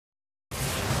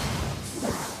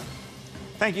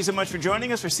Thank you so much for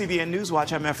joining us for CBN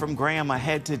Newswatch. I'm Ephraim Graham.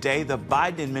 Ahead today, the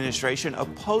Biden administration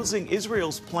opposing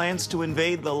Israel's plans to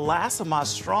invade the last Hamas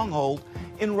stronghold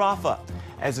in Rafah.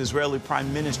 As Israeli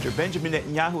Prime Minister Benjamin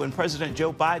Netanyahu and President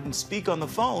Joe Biden speak on the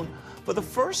phone for the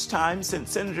first time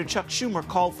since Senator Chuck Schumer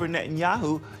called for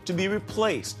Netanyahu to be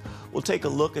replaced. We'll take a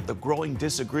look at the growing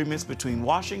disagreements between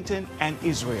Washington and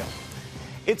Israel.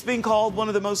 It's being called one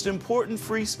of the most important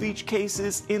free speech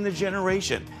cases in the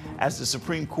generation, as the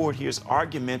Supreme Court hears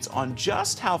arguments on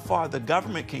just how far the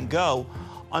government can go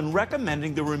on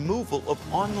recommending the removal of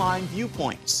online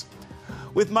viewpoints.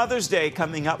 With Mother's Day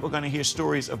coming up, we're going to hear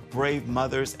stories of brave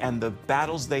mothers and the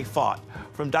battles they fought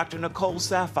from Dr. Nicole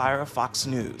Saphier of Fox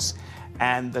News,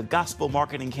 and the gospel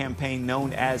marketing campaign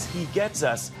known as He Gets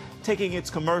Us, taking its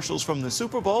commercials from the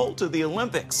Super Bowl to the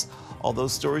Olympics. All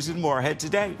those stories and more ahead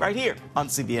today, right here on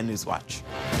CBN Newswatch.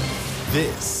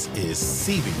 This is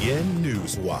CBN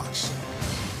Newswatch.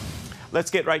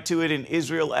 Let's get right to it in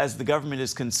Israel, as the government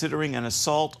is considering an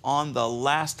assault on the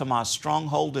last Hamas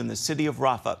stronghold in the city of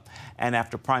Rafah. And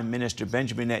after Prime Minister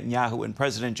Benjamin Netanyahu and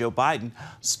President Joe Biden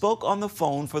spoke on the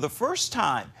phone for the first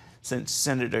time since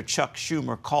Senator Chuck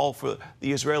Schumer called for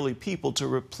the Israeli people to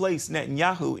replace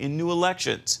Netanyahu in new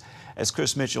elections. As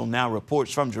Chris Mitchell now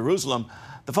reports from Jerusalem,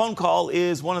 the phone call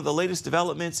is one of the latest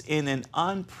developments in an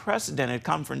unprecedented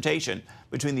confrontation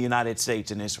between the United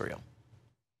States and Israel.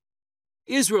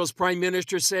 Israel's prime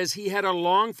minister says he had a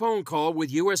long phone call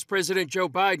with U.S. President Joe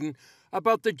Biden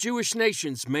about the Jewish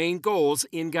nation's main goals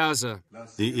in Gaza.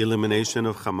 The elimination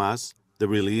of Hamas, the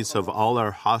release of all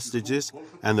our hostages,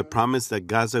 and the promise that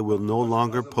Gaza will no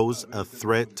longer pose a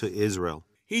threat to Israel.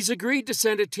 He's agreed to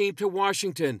send a team to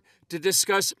Washington to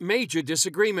discuss major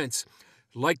disagreements,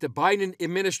 like the Biden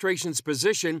administration's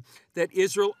position that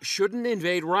Israel shouldn't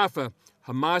invade Rafah,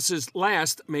 Hamas's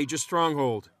last major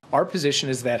stronghold. Our position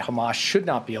is that Hamas should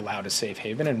not be allowed a safe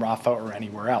haven in Rafah or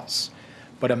anywhere else.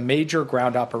 But a major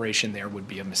ground operation there would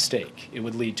be a mistake. It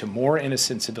would lead to more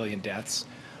innocent civilian deaths,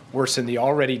 worsen the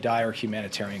already dire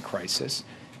humanitarian crisis,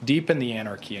 deepen the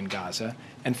anarchy in Gaza,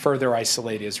 and further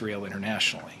isolate Israel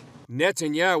internationally.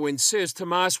 Netanyahu insists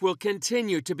Hamas will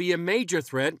continue to be a major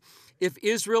threat if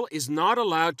Israel is not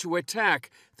allowed to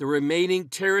attack the remaining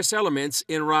terrorist elements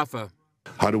in Rafah.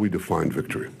 How do we define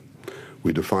victory?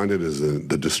 We define it as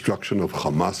the destruction of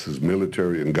Hamas's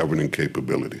military and governing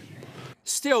capability.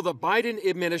 Still, the Biden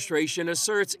administration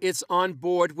asserts it's on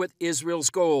board with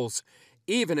Israel's goals,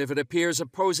 even if it appears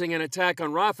opposing an attack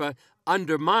on Rafah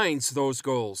undermines those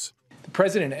goals. The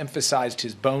president emphasized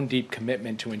his bone-deep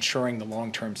commitment to ensuring the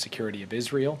long-term security of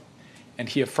Israel, and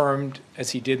he affirmed,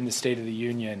 as he did in the State of the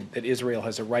Union, that Israel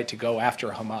has a right to go after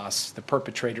Hamas, the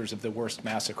perpetrators of the worst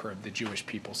massacre of the Jewish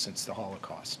people since the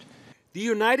Holocaust. The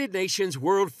United Nations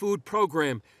World Food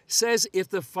Program says if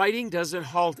the fighting doesn't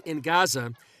halt in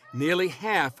Gaza, nearly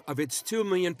half of its 2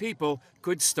 million people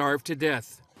could starve to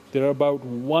death. There are about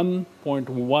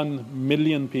 1.1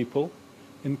 million people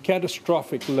in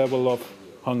catastrophic level of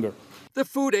hunger. The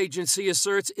food agency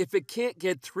asserts if it can't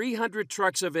get 300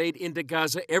 trucks of aid into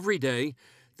Gaza every day,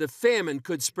 the famine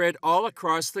could spread all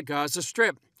across the Gaza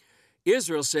Strip.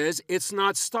 Israel says it's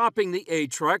not stopping the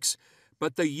aid trucks,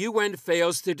 but the UN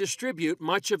fails to distribute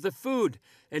much of the food,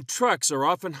 and trucks are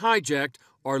often hijacked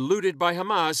or looted by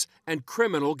Hamas and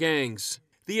criminal gangs.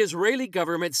 The Israeli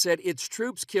government said its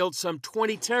troops killed some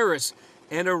 20 terrorists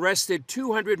and arrested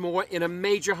 200 more in a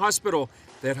major hospital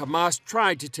that Hamas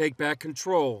tried to take back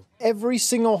control. Every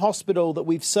single hospital that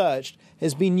we've searched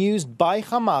has been used by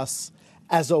Hamas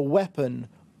as a weapon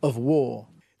of war.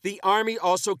 The army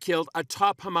also killed a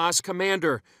top Hamas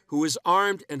commander who was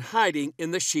armed and hiding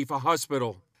in the Shifa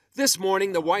hospital. This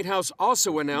morning, the White House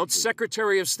also announced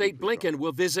Secretary of State Blinken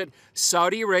will visit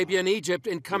Saudi Arabia and Egypt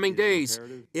in coming days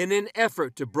in an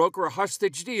effort to broker a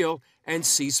hostage deal and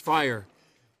cease fire.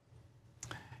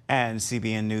 And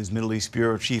CBN News Middle East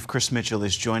Bureau Chief Chris Mitchell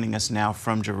is joining us now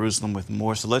from Jerusalem with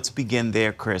more. So let's begin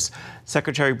there, Chris.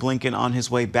 Secretary Blinken on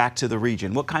his way back to the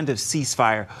region. What kind of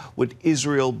ceasefire would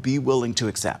Israel be willing to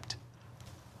accept?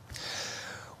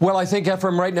 Well, I think,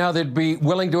 Ephraim, right now they'd be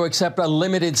willing to accept a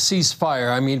limited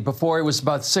ceasefire. I mean, before it was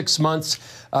about 6 months.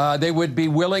 They would be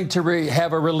willing to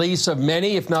have a release of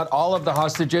many, if not all, of the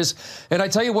hostages. And I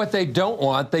tell you what they don't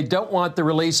want. They don't want the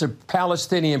release of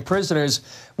Palestinian prisoners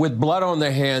with blood on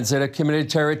their hands that have committed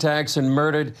terror attacks and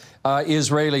murdered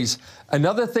Israelis.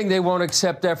 Another thing they won't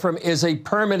accept, Ephraim, is a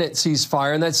permanent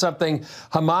ceasefire, and that's something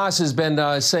Hamas has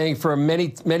been saying for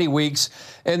many weeks.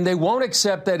 And they won't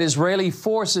accept that Israeli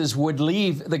forces would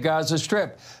leave the Gaza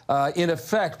Strip. In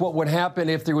effect, what would happen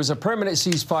if there was a permanent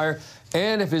ceasefire,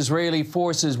 And if Israeli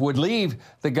forces would leave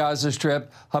the Gaza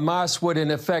Strip, Hamas would,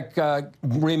 in effect,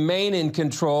 remain in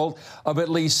control of at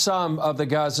least some of the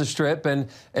Gaza Strip and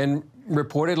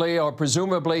reportedly or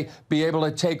presumably be able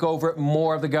to take over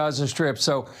more of the Gaza Strip.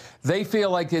 So they feel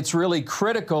like it's really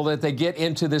critical that they get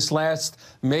into this last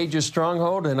major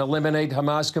stronghold and eliminate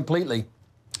Hamas completely.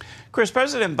 Chris,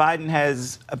 President Biden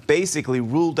has basically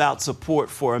ruled out support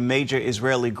for a major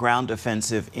Israeli ground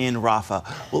offensive in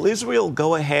Rafah. Will Israel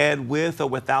go ahead with or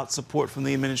without support from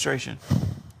the administration?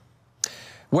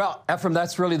 Well, Ephraim,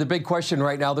 that's really the big question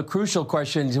right now. The crucial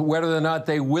question is whether or not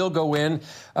they will go in.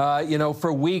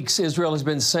 For weeks, Israel has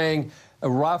been saying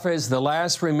Rafah is the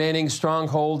last remaining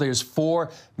stronghold. There's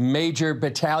 4 major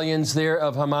battalions there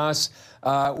of Hamas.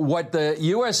 What the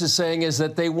U.S. is saying is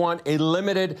that they want a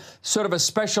limited, sort of a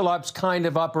special ops kind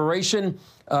of operation,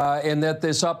 and that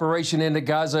this operation into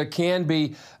Gaza can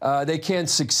be, they can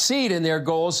succeed in their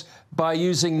goals by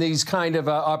using these kind of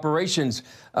operations.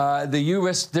 The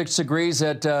U.S. disagrees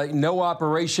that no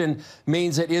operation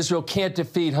means that Israel can't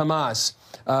defeat Hamas.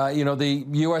 The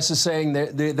U.S. is saying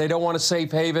that they don't want a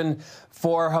safe haven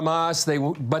for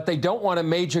Hamas, but they don't want a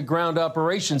major ground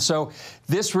operation. So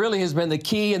this really has been the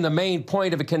key and the main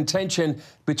point of a contention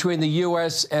between the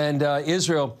U.S. and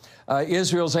Israel.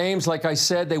 Israel's aims, like I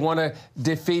said, they want to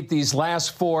defeat these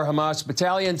last 4 Hamas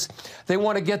battalions. They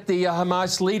want to get the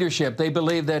Hamas leadership. They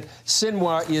believe that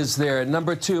Sinwar is there.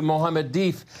 Number 2, Mohammed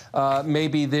Deif may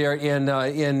be there in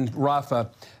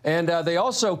Rafah. And they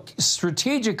also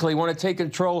strategically want to take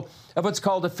control of what's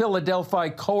called the Philadelphia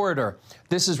corridor.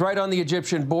 This is right on the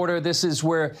Egyptian border. This is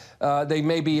where they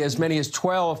may be as many as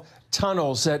 12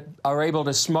 tunnels that are able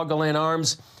to smuggle in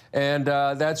arms. And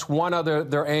that's one of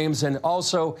their aims. And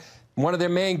also, one of their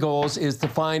main goals is to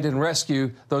find and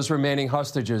rescue those remaining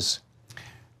hostages.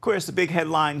 Chris, the big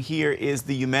headline here is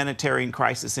the humanitarian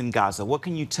crisis in Gaza. What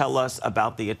can you tell us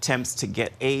about the attempts to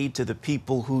get aid to the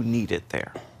people who need it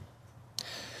there?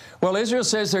 Well, Israel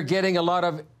says they're getting a lot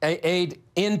of aid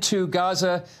into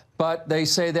Gaza, but they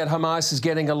say that Hamas is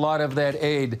getting a lot of that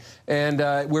aid. And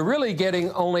we're really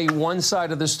getting only one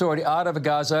side of the story out of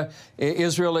Gaza.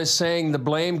 Israel is saying the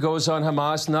blame goes on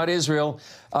Hamas, not Israel.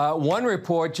 One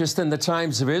report just in the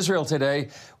Times of Israel today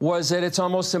was that it's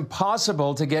almost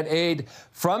impossible to get aid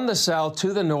from the south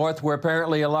to the north, where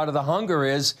apparently a lot of the hunger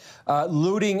is.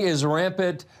 Looting is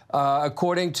rampant,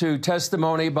 according to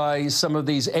testimony by some of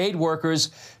these aid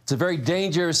workers. It's a very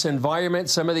dangerous environment.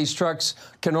 Some of these trucks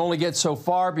can only get so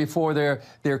far before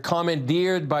they're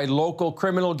commandeered by local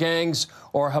criminal gangs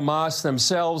or Hamas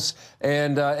themselves,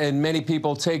 and many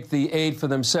people take the aid for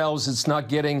themselves. It's not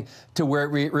getting to where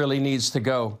it really needs to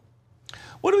go.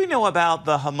 What do we know about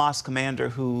the Hamas commander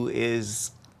who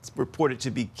is reported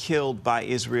to be killed by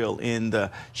Israel in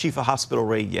the Shifa hospital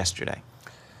raid yesterday?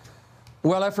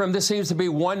 Well, Ephraim, this seems to be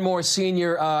one more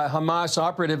senior Hamas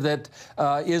operative that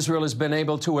Israel has been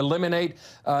able to eliminate.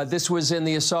 This was in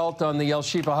the assault on the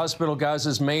Al-Shifa Hospital,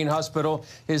 Gaza's main hospital.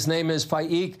 His name is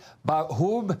Faik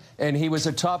Bahub, and he was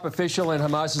a top official in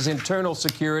Hamas's internal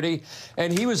security.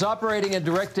 And he was operating and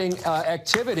directing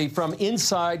activity from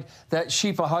inside that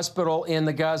Shifa hospital in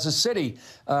the Gaza City.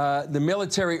 The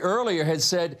military earlier had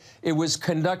said it was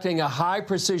conducting a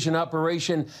high-precision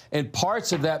operation in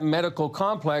parts of that medical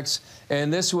complex.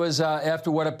 And this was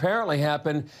after what apparently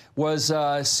happened was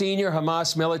senior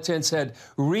Hamas militants had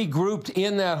regrouped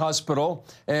in that hospital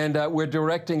and were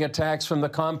directing attacks from the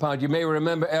compound. You may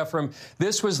remember, Ephraim,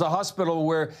 this was the hospital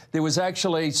where there was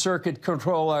actually circuit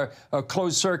control or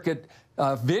closed-circuit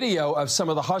video of some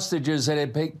of the hostages that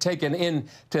had been taken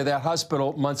into that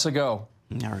hospital months ago.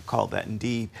 I recall that,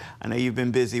 indeed. I know you've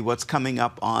been busy. What's coming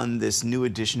up on this new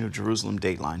edition of Jerusalem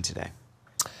Dateline today?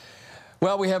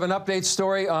 Well, we have an update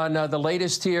story on the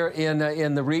latest here in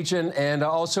the region, and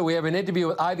also we have an interview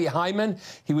with Ivy Hyman.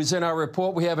 He was in our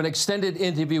report. We have an extended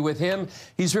interview with him.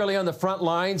 He's really on the front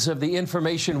lines of the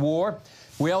information war.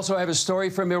 We also have a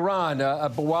story from Iran.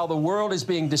 While the world is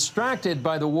being distracted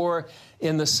by the war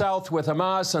in the south with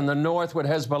Hamas and the north with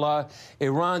Hezbollah,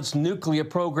 Iran's nuclear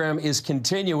program is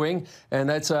continuing, and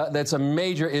that's a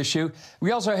major issue. We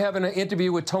also have an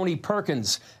interview with Tony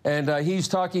Perkins, and he's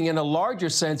talking in a larger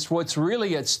sense what's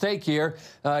really at stake here.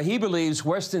 He believes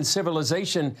Western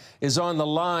civilization is on the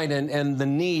line and the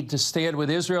need to stand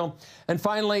with Israel. And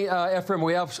finally, Ephraim,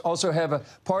 we also have a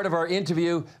part of our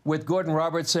interview with Gordon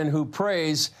Robertson, who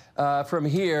prays from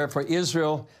here for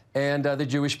Israel and the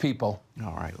Jewish people.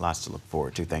 All right, lots to look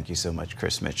forward to. Thank you so much,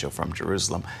 Chris Mitchell from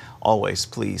Jerusalem. Always,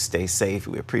 please stay safe.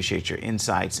 We appreciate your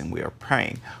insights, and we are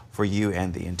praying for you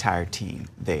and the entire team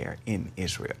there in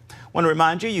Israel. I want to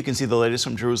remind you, you can see the latest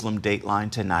from Jerusalem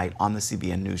Dateline tonight on the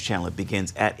CBN News Channel. It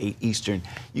begins at 8 Eastern.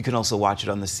 You can also watch it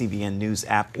on the CBN News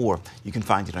app, or you can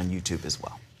find it on YouTube as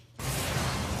well.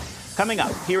 Coming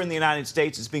up, here in the United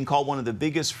States, it's being called one of the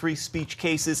biggest free speech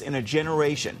cases in a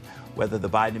generation. Whether the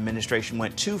Biden administration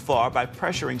went too far by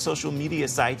pressuring social media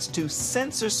sites to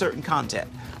censor certain content.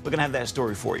 We're going to have that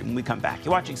story for you when we come back.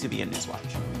 You're watching CBN News Watch.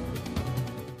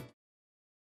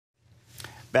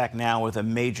 Back now with a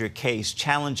major case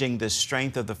challenging the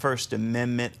strength of the First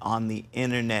Amendment on the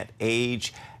internet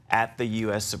age. At the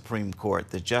U.S. Supreme Court,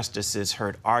 the justices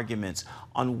heard arguments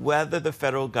on whether the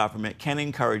federal government can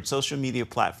encourage social media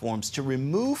platforms to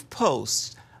remove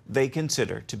posts they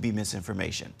consider to be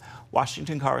misinformation.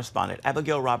 Washington correspondent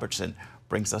Abigail Robertson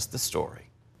brings us the story.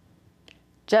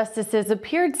 Justices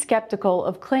appeared skeptical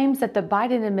of claims that the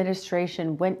Biden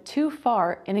administration went too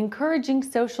far in encouraging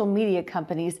social media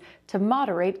companies to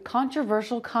moderate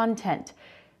controversial content.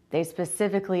 They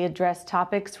specifically addressed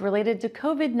topics related to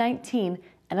COVID-19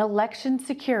 and election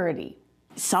security.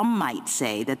 Some might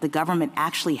say that the government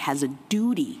actually has a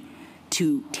duty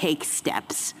to take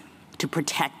steps to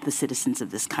protect the citizens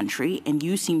of this country, and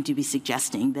you seem to be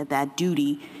suggesting that that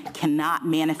duty cannot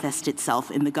manifest itself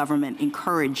in the government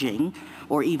encouraging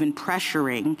or even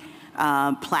pressuring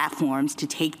platforms to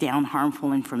take down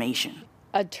harmful information.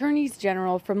 Attorneys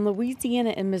general from Louisiana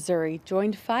and Missouri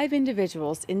joined 5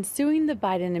 individuals in suing the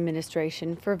Biden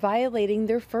administration for violating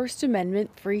their First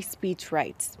Amendment free speech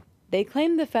rights. They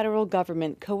claim the federal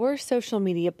government coerced social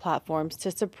media platforms to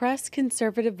suppress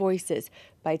conservative voices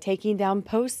by taking down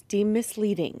posts deemed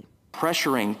misleading.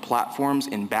 Pressuring platforms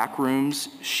in back rooms,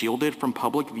 shielded from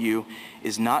public view,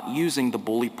 is not using the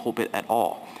bully pulpit at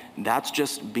all. That's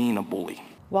just being a bully.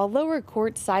 While lower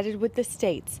courts sided with the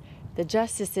states, the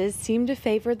justices seem to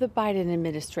favor the Biden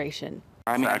administration.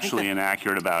 It's actually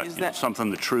inaccurate about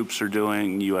something the troops are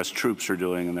doing, U.S. troops are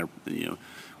doing, and they're,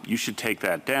 you should take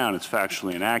that down. It's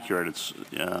factually inaccurate. It's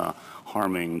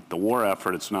harming the war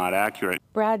effort. It's not accurate.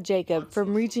 Brad Jacob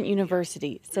from Regent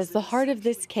University says the heart of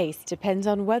this case depends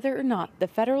on whether or not the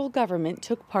federal government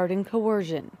took part in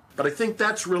coercion. But I think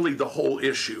that's really the whole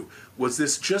issue. Was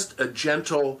this just a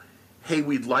gentle, hey,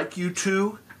 we'd like you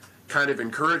to kind of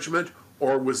encouragement,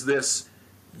 or was this,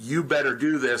 you better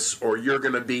do this or you're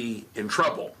going to be in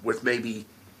trouble, with maybe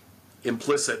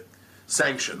implicit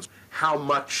sanctions? How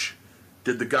much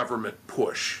did the government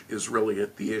push is really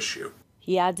the issue.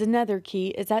 He adds another key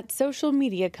is that social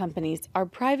media companies are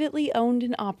privately owned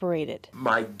and operated.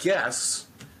 My guess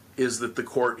is that the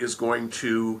court is going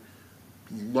to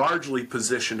largely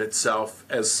position itself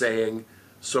as saying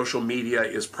social media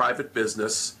is private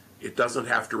business. It doesn't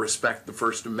have to respect the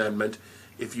First Amendment.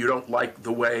 If you don't like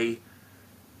the way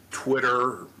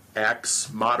Twitter,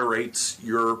 X moderates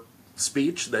your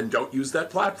speech, then don't use that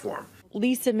platform.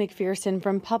 Lisa McPherson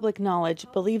from Public Knowledge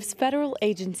believes federal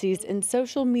agencies and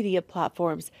social media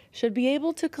platforms should be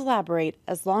able to collaborate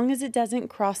as long as it doesn't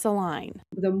cross a line.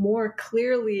 The more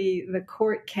clearly the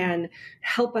court can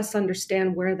help us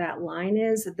understand where that line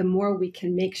is, the more we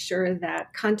can make sure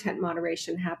that content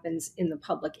moderation happens in the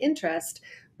public interest,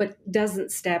 but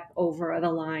doesn't step over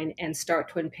the line and start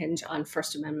to impinge on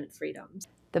First Amendment freedoms.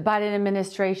 The Biden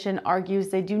administration argues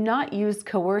they do not use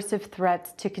coercive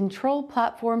threats to control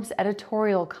platforms'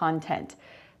 editorial content.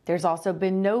 There's also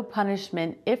been no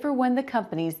punishment if or when the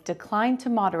companies decline to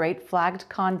moderate flagged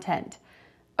content.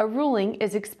 A ruling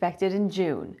is expected in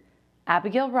June.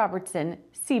 Abigail Robertson,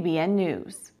 CBN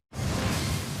News.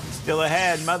 Still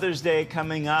ahead, Mother's Day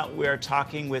coming up. We're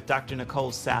talking with Dr.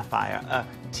 Nicole Saphier, a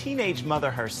teenage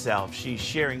mother herself. She's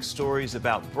sharing stories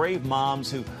about brave moms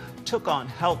who took on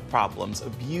health problems,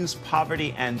 abuse,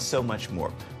 poverty, and so much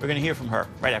more. We're going to hear from her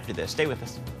right after this. Stay with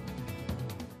us.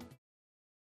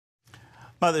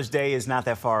 Mother's Day is not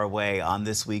that far away. On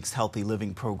this week's Healthy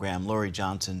Living program, Lori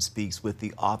Johnson speaks with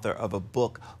the author of a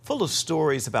book full of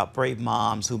stories about brave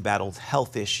moms who battled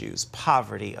health issues,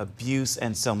 poverty, abuse,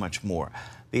 and so much more.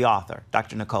 The author,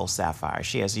 Dr. Nicole Saphier,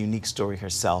 she has a unique story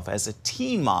herself as a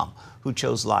teen mom who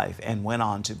chose life and went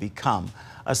on to become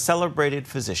a celebrated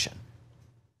physician.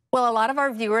 Well, a lot of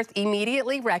our viewers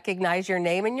immediately recognize your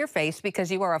name and your face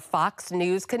because you are a Fox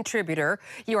News contributor.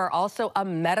 You are also a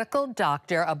medical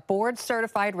doctor, a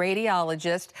board-certified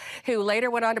radiologist who later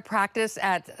went on to practice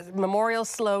at Memorial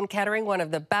Sloan Kettering, one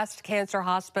of the best cancer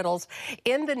hospitals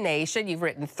in the nation. You've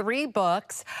written 3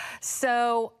 books.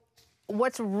 So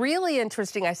what's really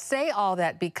interesting, I say all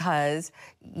that because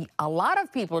a lot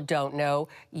of people don't know,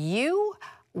 you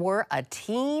were a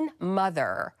teen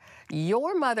mother.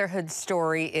 Your motherhood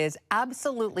story is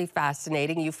absolutely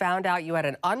fascinating. You found out you had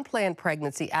an unplanned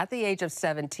pregnancy at the age of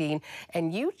 17,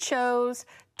 and you chose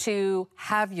to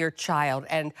have your child.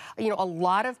 And, you know, a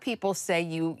lot of people say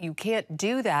you can't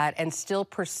do that and still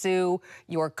pursue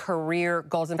your career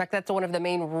goals. In fact, that's one of the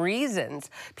main reasons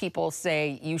people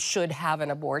say you should have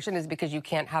an abortion, is because you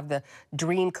can't have the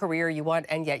dream career you want,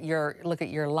 and yet look at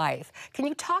your life. Can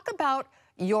you talk about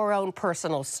your own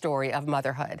personal story of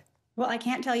motherhood? Well, I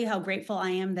can't tell you how grateful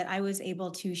I am that I was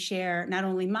able to share not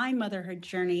only my motherhood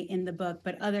journey in the book,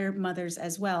 but other mothers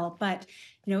as well. But,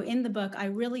 you know, in the book, I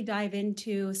really dive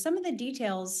into some of the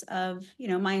details of, you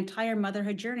know, my entire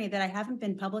motherhood journey that I haven't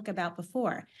been public about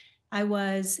before. I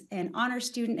was an honor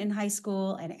student in high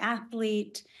school, an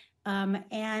athlete.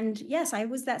 And yes, I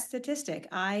was that statistic.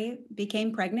 I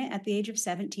became pregnant at the age of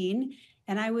 17,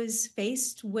 and I was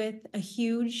faced with a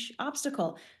huge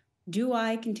obstacle. Do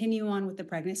I continue on with the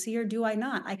pregnancy or do I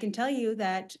not? I can tell you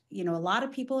that, you know, a lot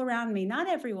of people around me, not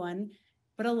everyone,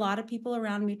 but a lot of people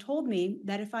around me told me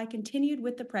that if I continued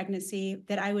with the pregnancy,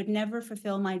 that I would never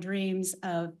fulfill my dreams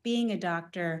of being a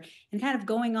doctor and kind of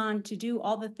going on to do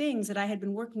all the things that I had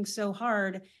been working so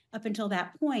hard up until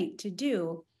that point to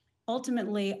do.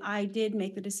 Ultimately, I did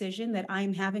make the decision that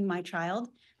I'm having my child.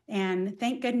 And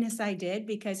thank goodness I did,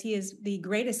 because he is the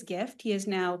greatest gift. He is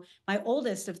now my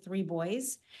oldest of 3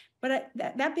 boys. But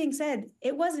that being said,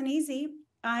 it wasn't easy.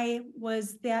 I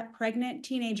was that pregnant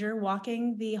teenager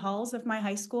walking the halls of my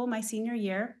high school my senior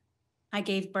year. I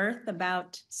gave birth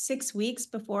about 6 weeks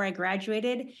before I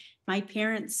graduated. My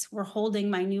parents were holding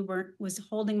my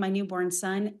newborn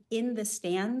son in the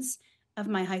stands of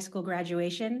my high school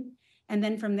graduation. And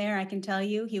then from there, I can tell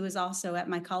you, he was also at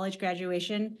my college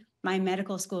graduation, my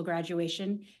medical school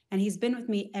graduation, and he's been with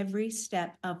me every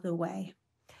step of the way.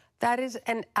 That is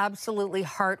an absolutely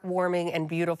heartwarming and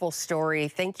beautiful story.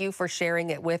 Thank you for sharing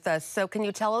it with us. So can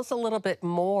you tell us a little bit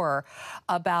more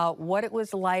about what it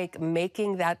was like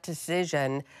making that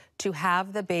decision to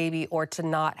have the baby or to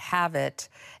not have it,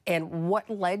 and what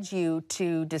led you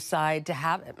to decide to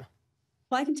have him?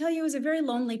 Well, I can tell you it was a very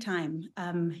lonely time.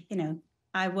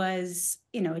 I was,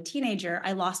 a teenager.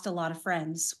 I lost a lot of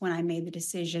friends when I made the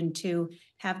decision to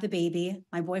have the baby.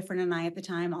 My boyfriend and I at the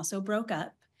time also broke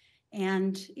up.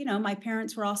 And, my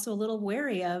parents were also a little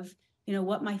wary of,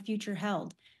 what my future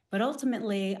held. But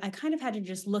ultimately, I kind of had to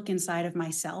just look inside of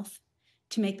myself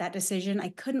to make that decision. I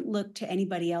couldn't look to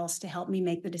anybody else to help me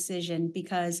make the decision,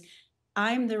 because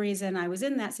I'm the reason I was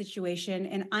in that situation,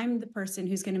 and I'm the person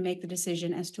who's going to make the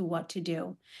decision as to what to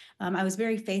do. I was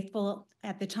very faithful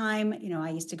at the time.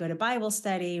 I used to go to Bible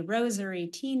study, rosary,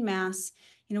 teen mass.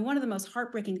 One of the most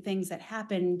heartbreaking things that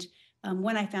happened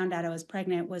when I found out I was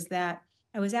pregnant was that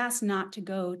I was asked not to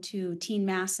go to teen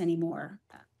mass anymore.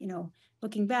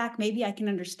 Looking back, maybe I can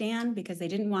understand, because they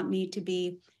didn't want me to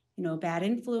be, a bad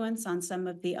influence on some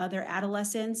of the other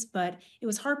adolescents, but it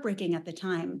was heartbreaking at the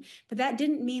time. But that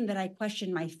didn't mean that I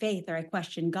questioned my faith or I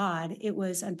questioned God. It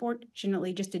was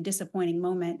unfortunately just a disappointing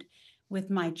moment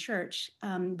with my church.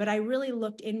 But I really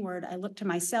looked inward. I looked to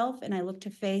myself and I looked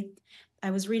to faith. I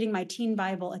was reading my teen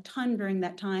Bible a ton during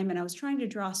that time, and I was trying to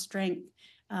draw strength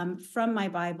from my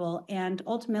Bible. And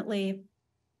ultimately,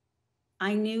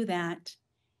 I knew that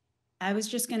I was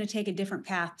just going to take a different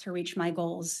path to reach my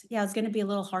goals. Yeah, it's going to be a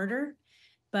little harder,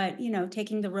 but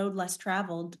taking the road less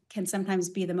traveled can sometimes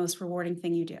be the most rewarding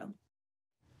thing you do.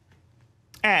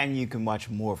 And you can watch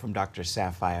more from Dr.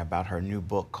 Sapphire about her new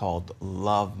book called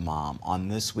Love Mom on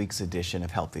this week's edition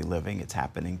of Healthy Living. It's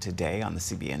happening today on the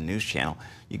CBN News Channel.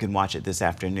 You can watch it this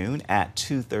afternoon at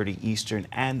 2:30 Eastern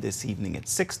and this evening at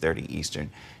 6:30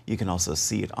 Eastern. You can also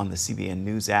see it on the CBN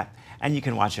News app, and you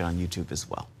can watch it on YouTube as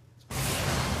well.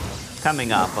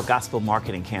 Coming up, a gospel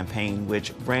marketing campaign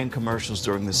which ran commercials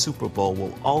during the Super Bowl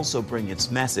will also bring its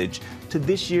message to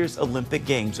this year's Olympic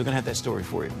Games. We're going to have that story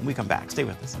for you when we come back. Stay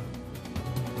with us.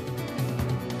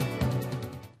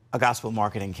 A gospel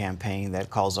marketing campaign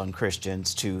that calls on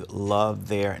Christians to love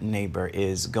their neighbor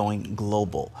is going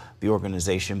global. The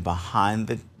organization behind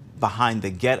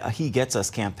the He Gets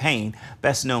Us campaign,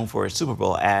 best known for its Super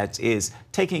Bowl ads, is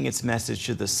taking its message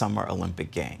to the Summer Olympic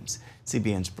Games.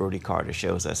 CBN's Brody Carter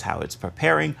shows us how it's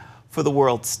preparing for the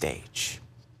world stage.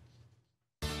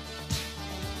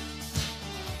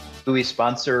 We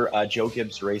sponsor Joe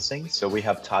Gibbs Racing, so we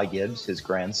have Ty Gibbs, his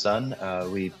grandson.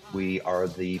 We are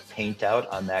the paint out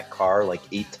on that car like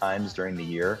 8 times during the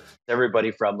year.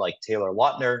 Everybody from like Taylor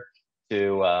Lautner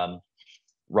to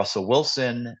Russell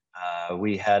Wilson,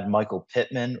 We had Michael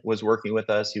Pittman was working with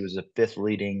us. He was a 5th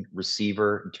leading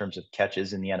receiver in terms of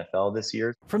catches in the NFL this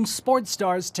year. From sports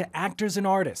stars to actors and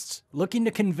artists looking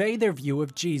to convey their view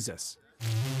of Jesus.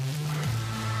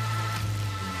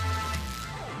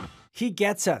 He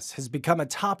Gets Us has become a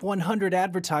top 100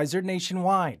 advertiser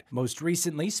nationwide. Most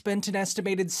recently spent an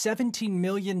estimated $17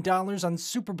 million on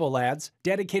Super Bowl ads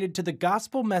dedicated to the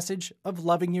gospel message of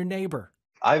loving your neighbor.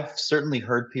 I've certainly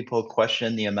heard people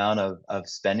question the amount of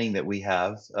spending that we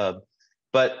have.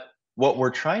 But what we're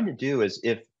trying to do is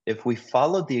if we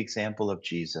followed the example of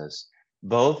Jesus,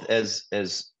 both as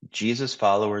Jesus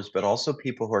followers, but also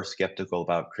people who are skeptical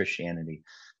about Christianity,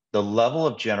 the level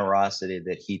of generosity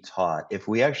that he taught, if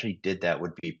we actually did that,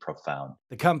 would be profound.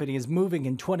 The company is moving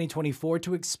in 2024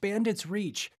 to expand its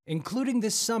reach, including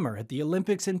this summer at the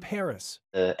Olympics in Paris.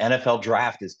 The NFL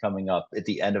draft is coming up at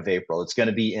the end of April. It's going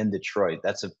to be in Detroit.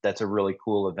 That's a really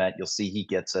cool event. You'll see He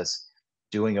Gets Us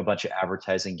doing a bunch of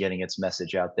advertising, getting its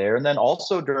message out there. And then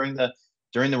also during the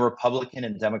Republican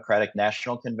and Democratic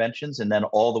national conventions, and then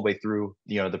all the way through,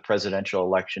 the presidential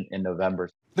election in November.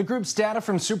 The group's data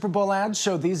from Super Bowl ads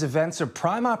show these events are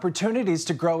prime opportunities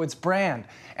to grow its brand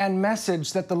and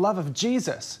message that the love of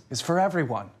Jesus is for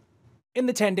everyone. In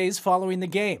the 10 days following the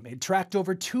game, it tracked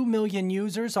over 2 million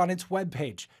users on its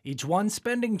webpage, each one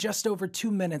spending just over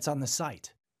 2 minutes on the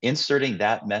site. Inserting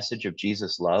that message of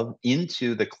Jesus' love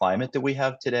into the climate that we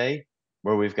have today,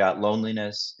 where we've got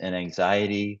loneliness and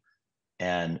anxiety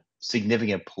and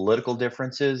significant political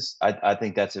differences, I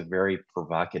think that's a very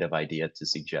provocative idea to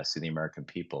suggest to the American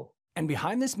people. And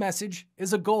behind this message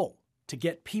is a goal: to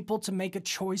get people to make a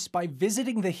choice by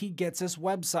visiting the He Gets Us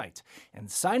website and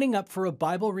signing up for a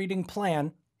Bible reading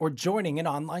plan or joining an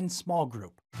online small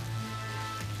group.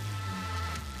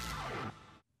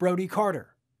 Brody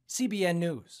Carter, CBN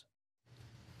News.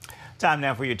 Time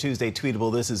now for your Tuesday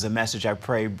Tweetable. This is a message I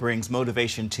pray brings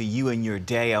motivation to you and your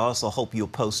day. I also hope you'll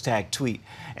post, tag, tweet,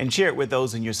 and share it with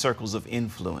those in your circles of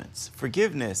influence.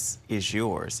 Forgiveness is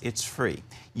yours. It's free.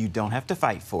 You don't have to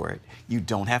fight for it. You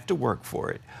don't have to work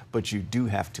for it, but you do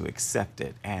have to accept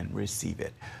it and receive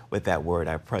it. With that word,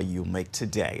 I pray you'll make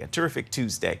today a terrific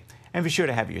Tuesday, and be sure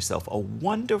to have yourself a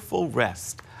wonderful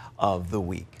rest of the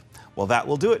week. Well, that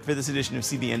will do it for this edition of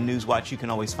CBN News Watch. You can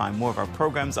always find more of our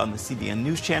programs on the CBN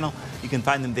News Channel. You can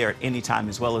find them there at any time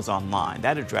as well as online.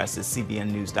 That address is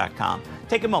cbnnews.com.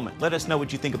 Take a moment. Let us know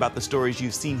what you think about the stories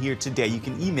you've seen here today. You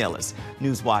can email us,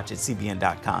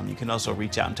 newswatch@cbn.com. You can also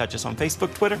reach out and touch us on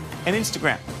Facebook, Twitter, and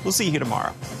Instagram. We'll see you here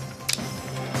tomorrow.